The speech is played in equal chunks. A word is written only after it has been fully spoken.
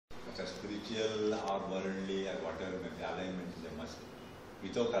whether spiritual or worldly or whatever, maybe alignment is a must.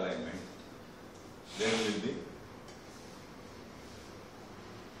 Without alignment, there will be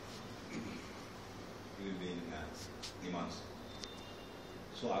in demands.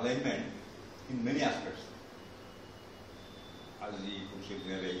 So alignment in many aspects. As the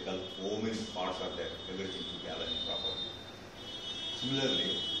vehicle, so many parts are there, everything to be aligned properly.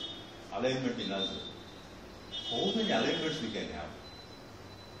 Similarly, alignment in us, how many alignments we can have?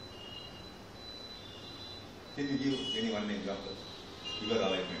 Can you give any one example? Your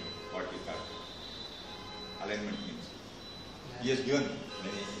alignment, what you got? Alignment means. He has given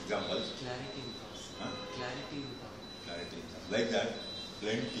many examples. Clarity in thoughts. Huh? Clarity in thought. Clarity in thoughts. Like that,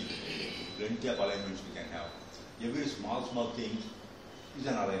 plenty of alignments we can have. Every small thing is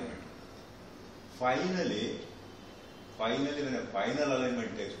an alignment. Finally, when a final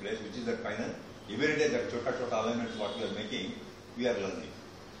alignment takes place, which is the final, every day that chota alignments what we are making, we are learning.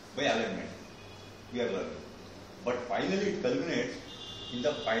 By alignment, we are learning. But finally it culminates in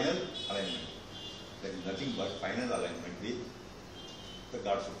the final alignment. There is nothing but final alignment with the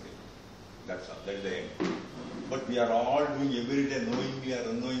God Supreme. That's all. That is the end. But we are all doing every day, knowingly or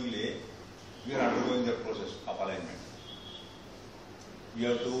unknowingly, we are undergoing the process of alignment. We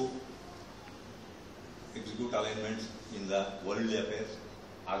have to execute alignments in the worldly affairs,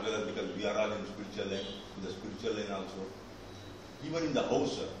 as well as because we are all in spiritual lane, in the spiritual lane also. Even in the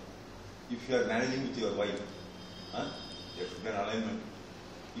house, if you are managing with your wife, there should be an alignment.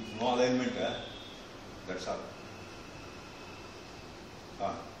 If no alignment, that's all.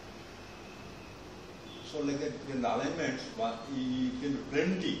 So like that, in the alignments, you can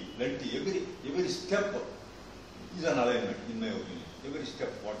plenty. Every step is an alignment, in my opinion. Every step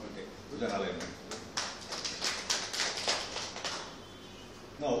what we take is an alignment.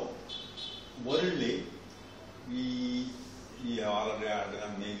 Now, worldly, we have already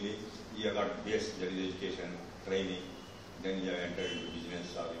done mainly, we have got base, that is education, training, then you have entered into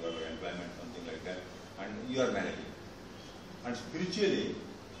business or your employment, something like that, and you are managing. And spiritually,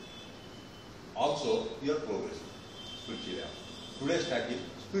 also you are progressing. Spiritually. Today's stack is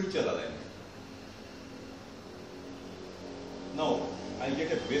spiritual alignment. Now, I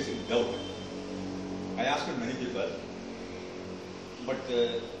get a basic doubt. I asked many people, but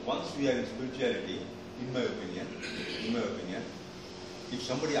once we are in spirituality, in my opinion, if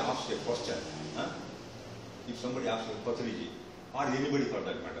somebody asks a question, if somebody asks a Patriji, or anybody for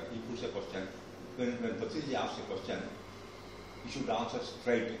that matter, he puts a question, when Patriji asks a question, you should answer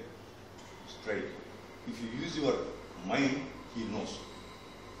straight. If you use your mind, he knows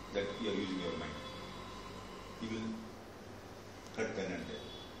that you are using your mind. He will cut pen and there.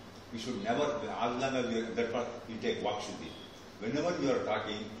 We should never, as long as we are, that part, we take Vakshuddhi. Whenever you are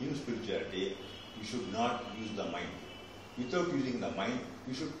talking in spirituality, you should not use the mind. Without using the mind,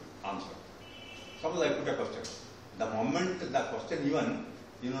 you should answer. Suppose I put a question. The moment the question even,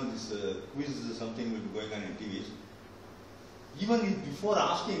 this quiz is something will be going on in TVs. Even before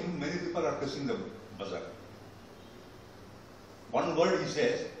asking, many people are pressing the buzzer. One word he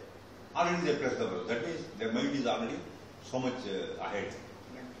says, already they press the buzzer. That means their mind is already so much ahead,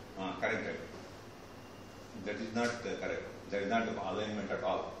 corrected. That is not correct. That is not alignment at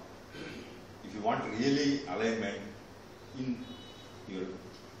all. If you want really alignment in your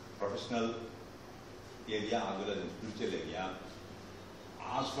professional area as well as in spiritual area,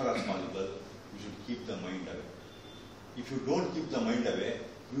 as far as possible, you should keep the mind away. If you don't keep the mind away,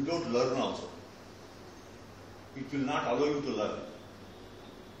 you don't learn also. It will not allow you to learn.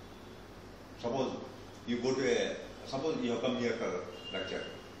 Suppose you go to suppose you have come here for a lecture.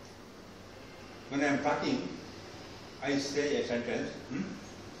 When I am talking, I say a sentence.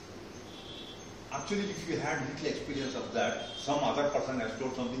 Actually, if you had little experience of that, some other person has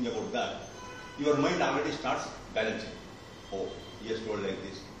told something about that, your mind already starts balancing. Oh, he has told like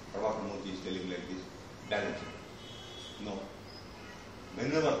this, Prabhakar Murthy is telling like this, balancing. No.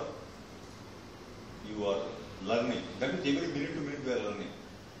 Whenever you are learning, that means every minute to minute you are learning.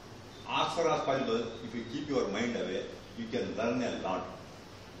 As far as possible, if you keep your mind away, you can learn a lot.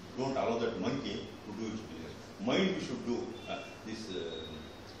 Don't allow that monkey to do its business. Mind you should do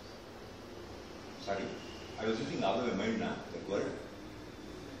sorry, I was using all the way mind now, that word.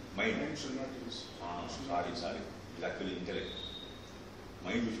 Mind should not use. Sorry. It's actually intellect.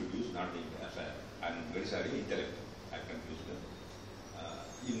 Mind we should use, not the intellect. I'm very sorry, intellect. I confused them.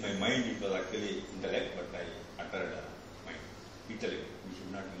 In my mind it was actually intellect, but I uttered mind. Intellect. We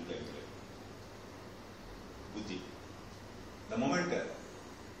should not use the intellect. Buddhi. The moment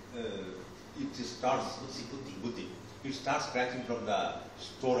it starts, Buddhi. It starts scratching from the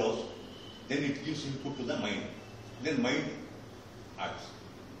storehouse, then it gives input to the mind. Then mind acts.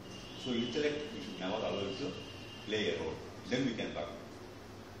 So intellect, we should never allow it to play a role. Then we can talk.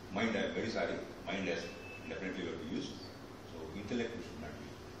 Mind, I am very sorry, mind has definitely got to use. So intellect we should not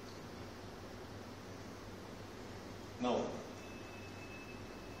use. Now,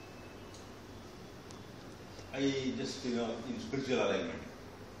 I just, in spiritual alignment,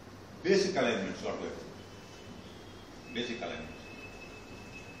 basic alignments, what we have to do. Basic alignments.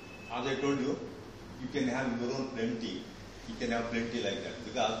 As I told you, you can have your own plenty. You can have plenty like that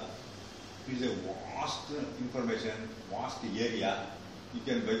because it is a vast information, vast area. You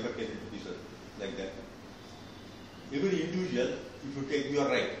can bifurcate into pieces like that. Every individual, if you take, you are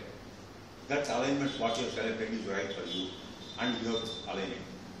right. That alignment, what you have selected is right for you, and you have to align it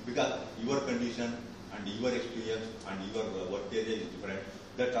because your condition and your experience and your work area is different.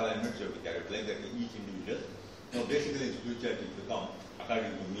 That alignment you have to carry out like that each individual. Now, basically, in spirituality, if you come,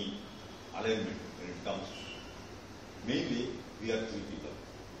 according to me, alignment when it comes, mainly we are three people.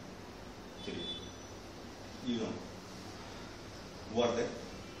 Three. You know, who are they?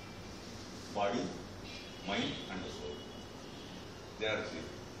 Body, mind, and the soul. There are three.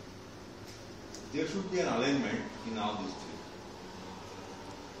 There should be an alignment in all these three.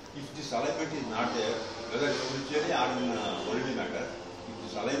 If this alignment is not there, whether spiritually or in worldly matter, if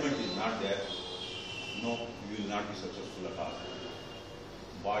this alignment is not there, no, you will not be successful at all.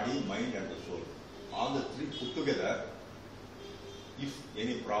 Body, mind, and the soul. All the three put together, if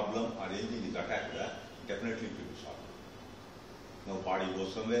any problem or anything is attacked, definitely it will be solved. Now, body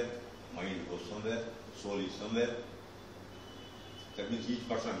goes somewhere, mind goes somewhere, soul is somewhere. That means each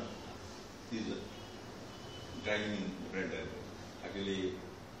person is driving in different directions. Actually,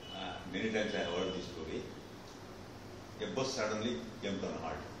 many times I have heard this story. A bus suddenly came to a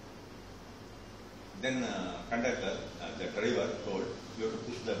halt. Then conductor, the driver told, you have to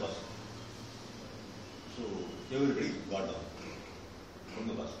push the bus. So everybody got down from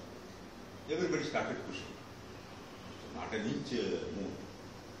the bus. Everybody started pushing. So not an inch moved.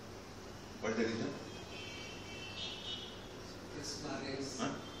 What is the reason?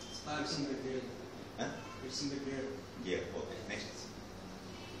 Sparks in the gear. Huh? It's in the gear. Gear, okay. Next.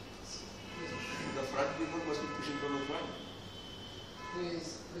 The front people must be pushing from the front. He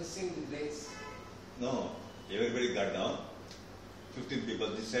is pressing the brakes. No, everybody got down. 15 people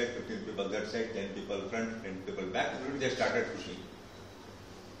this side, 15 people that side, 10 people front, 10 people back. They started pushing.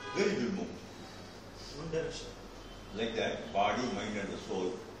 Very will move. One direction. Like that, body, mind, and the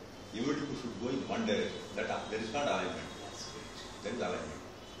soul. Everybody should go in one direction. There is not alignment. There is alignment.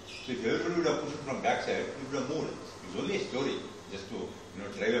 So if everybody would have pushed from back side, it would have moved. It's only a story, just to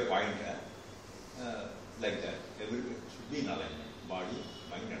drive a point like that. Everybody should be in alignment. Body,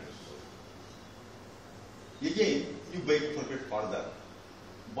 mind, and the soul. Again, you bifurcate further.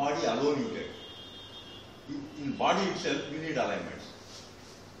 Body alone you take. In body itself, you need alignments.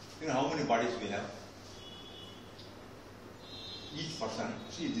 You know how many bodies we have? Each person,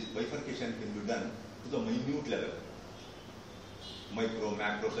 see, this bifurcation can be done to the minute level. Micro,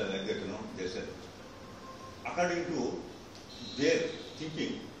 macro, cell, like that, they said. According to their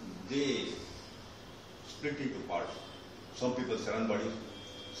thinking, they split into parts. Some people 7 bodies,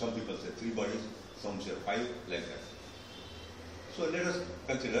 some people say 3 bodies, some say 5, like that. So let us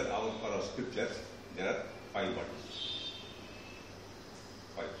consider for our scriptures, there are 5 bodies.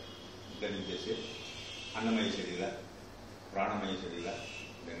 5. Then they say, Annamaya Sharira, Pranamaya Sharira,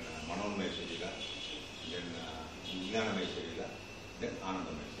 then Manomaya Sharira, then Jnanamaya Sharira, then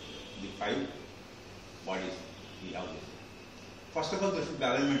Anandamaya Sharira. The 5 bodies we have this. First of all, there should be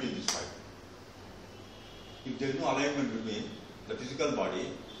alignment in this 5. If there is no alignment between the physical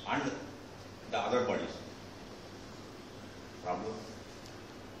body and the other bodies, problem.